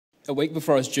A week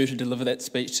before I was due to deliver that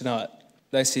speech tonight,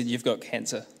 they said, "You've got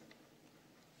cancer."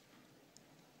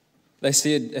 They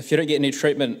said, if you don't get any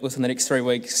treatment within the next 3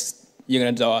 weeks, you're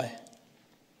going to die.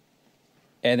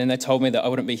 And then they told me that I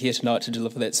wouldn't be here tonight to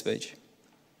deliver that speech.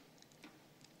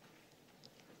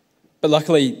 But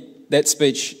luckily, that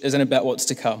speech isn't about what's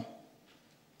to come.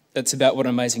 It's about what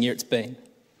an amazing year it's been.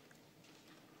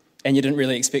 And you didn't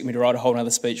really expect me to write a whole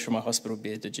other speech from my hospital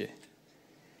bed, did you?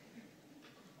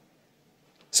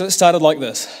 So it started like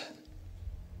this.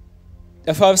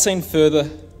 If I've seen further,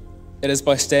 it is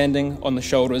by standing on the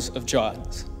shoulders of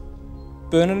giants.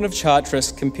 Bernard of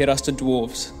Chartres compared us to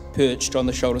dwarves perched on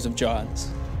the shoulders of giants.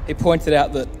 He pointed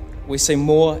out that we see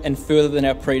more and further than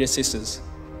our predecessors,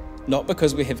 not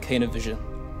because we have keener vision,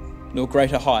 nor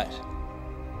greater height,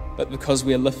 but because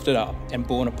we are lifted up and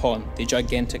borne upon their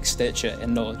gigantic stature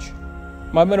and knowledge.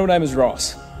 My middle name is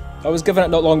Ross. I was given it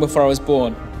not long before I was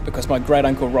born, because my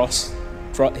great-uncle Ross,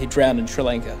 he drowned in Sri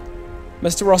Lanka.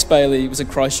 Mr. Ross Bailey was a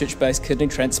Christchurch-based kidney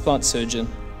transplant surgeon.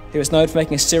 He was known for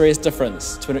making a serious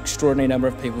difference to an extraordinary number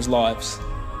of people's lives,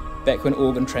 back when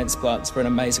organ transplants were an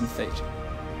amazing feat.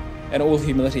 And all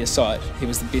humility aside, he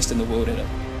was the best in the world at it.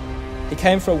 He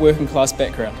came from a working-class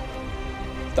background,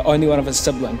 the only one of his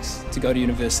siblings to go to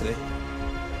university,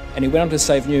 and he went on to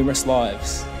save numerous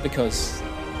lives because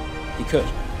he could,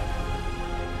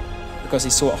 because he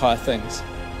sought higher things.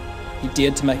 He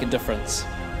dared to make a difference.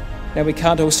 Now, we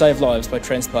can't all save lives by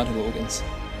transplanting organs,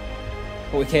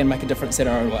 but we can make a difference in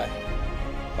our own way.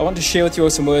 I want to share with you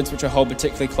all some words which I hold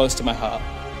particularly close to my heart.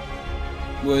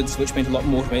 Words which meant a lot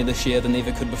more to me this year than they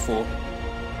ever could before.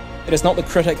 It is not the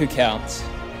critic who counts,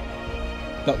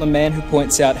 not the man who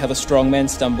points out how the strong man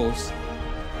stumbles,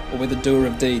 or where the doer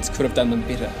of deeds could have done them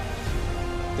better.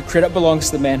 The credit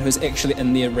belongs to the man who is actually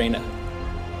in the arena,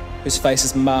 whose face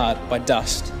is marred by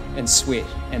dust and sweat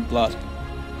and blood,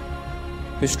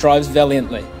 who strives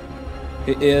valiantly,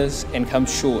 who errs and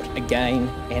comes short again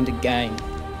and again,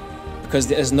 because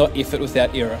there is not effort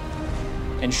without error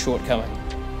and shortcoming,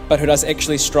 but who does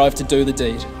actually strive to do the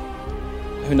deed,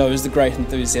 who knows the great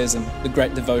enthusiasm, the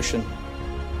great devotion,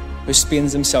 who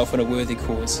spends himself on a worthy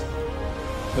cause,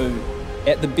 who,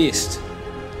 at the best,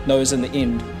 knows in the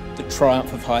end the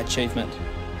triumph of high achievement,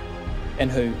 and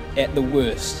who, at the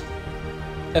worst,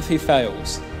 if he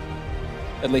fails,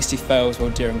 at least he fails while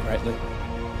daring greatly.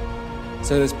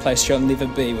 So this place shall never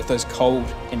be with those cold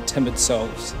and timid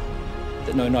souls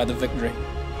that know neither victory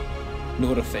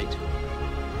nor defeat.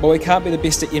 While we can't be the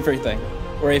best at everything,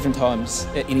 or even times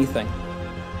at anything,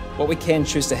 what we can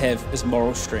choose to have is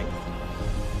moral strength.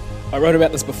 I wrote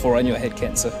about this before I knew I had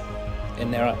cancer,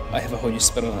 and now I have a whole new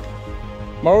spin on it.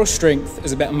 Moral strength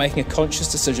is about making a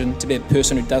conscious decision to be a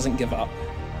person who doesn't give up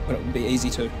when it would be easy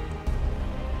to.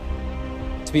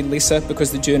 To be lesser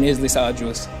because the journey is less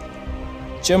arduous.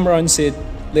 Jim Rohn said,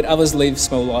 "Let others live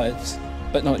small lives,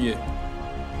 but not you.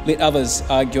 Let others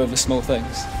argue over small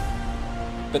things,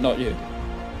 but not you.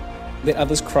 Let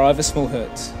others cry over small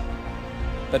hurts,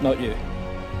 but not you.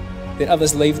 Let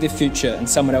others leave their future in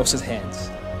someone else's hands,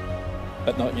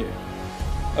 but not you."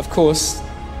 Of course,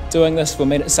 doing this will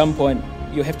mean at some point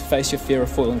you'll have to face your fear of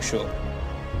falling short,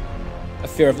 a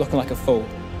fear of looking like a fool,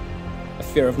 a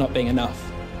fear of not being enough.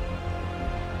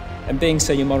 And being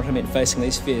senior monitor meant facing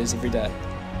these fears every day.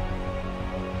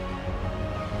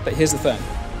 But here's the thing,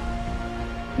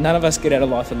 none of us get out of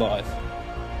life alive.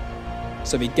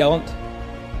 So be gallant,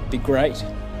 be great,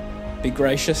 be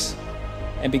gracious,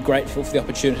 and be grateful for the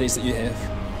opportunities that you have.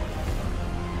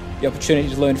 The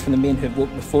opportunity to learn from the men who have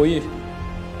walked before you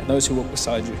and those who walk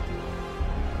beside you.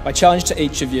 My challenge to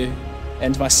each of you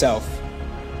and to myself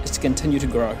is to continue to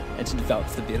grow and to develop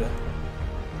for the better.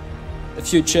 The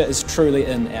future is truly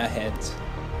in our hands.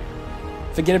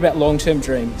 Forget about long-term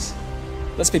dreams.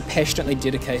 Let's be passionately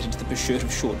dedicated to the pursuit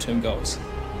of short-term goals.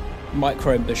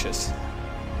 Micro-ambitious.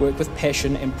 Work with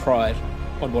passion and pride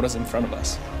on what is in front of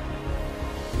us.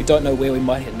 We don't know where we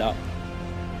might end up,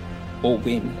 or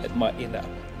when it might end up.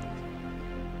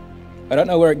 I don't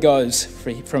know where it goes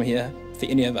from here for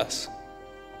any of us.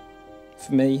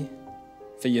 For me,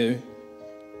 for you,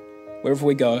 wherever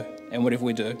we go and whatever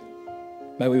we do,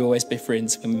 may we always be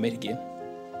friends when we meet again.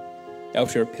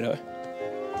 Aotearoa Pito.